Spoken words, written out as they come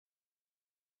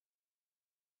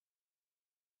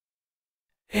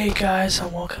Hey guys,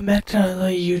 and welcome back to another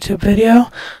YouTube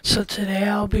video. So today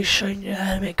I'll be showing you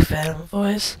how to make Venom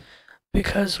voice,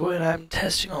 because when I'm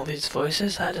testing all these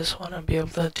voices, I just want to be able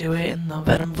to do it in the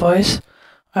Venom voice.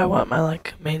 I want my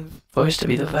main voice to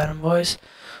be the Venom voice.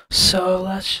 So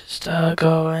let's just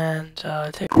go and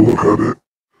take a look at it.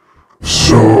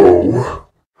 So,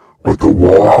 with the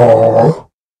Waha,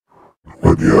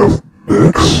 when you have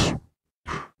mix,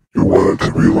 you want it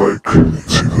to be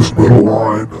see this middle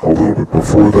line a little bit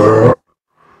before that,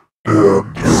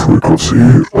 and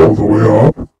frequency all the way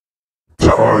up,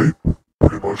 type,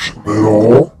 pretty much the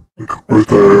middle, right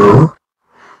there,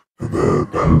 and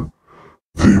then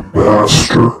the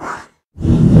master,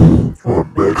 or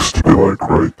mix to be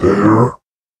right there,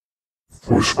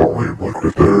 voice volume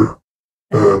right there,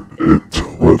 and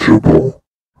intelligible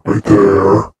right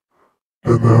there.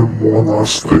 And then one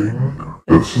last thing,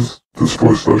 this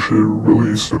voice is actually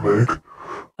really easy to make.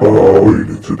 All you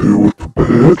need to do with the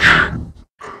pitch,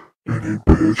 you need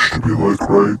pitch to be right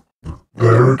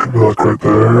there. It can be right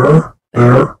there,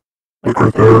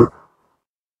 right there,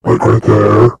 right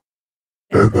there,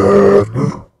 and then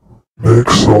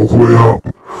mix all the way up.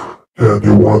 And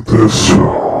you want this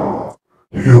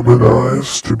human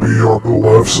eyes to be on the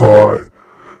left side,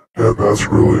 and that's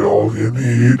really all you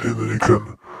need. And then you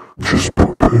can just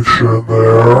put pitch in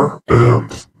there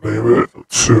and name it,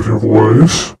 save your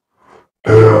voice,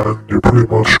 and you're pretty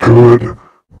much good.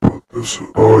 But this,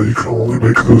 you can only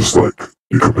make this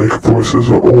you can make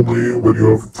voices only when you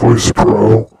have Voice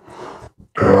Pro,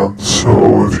 and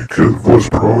so if you get Voice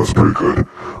Pro, it's pretty good.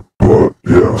 But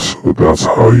yeah, so that's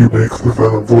how you make the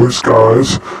Venom voice,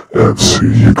 guys, and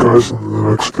see you guys in the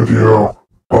next video.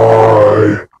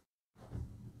 Bye!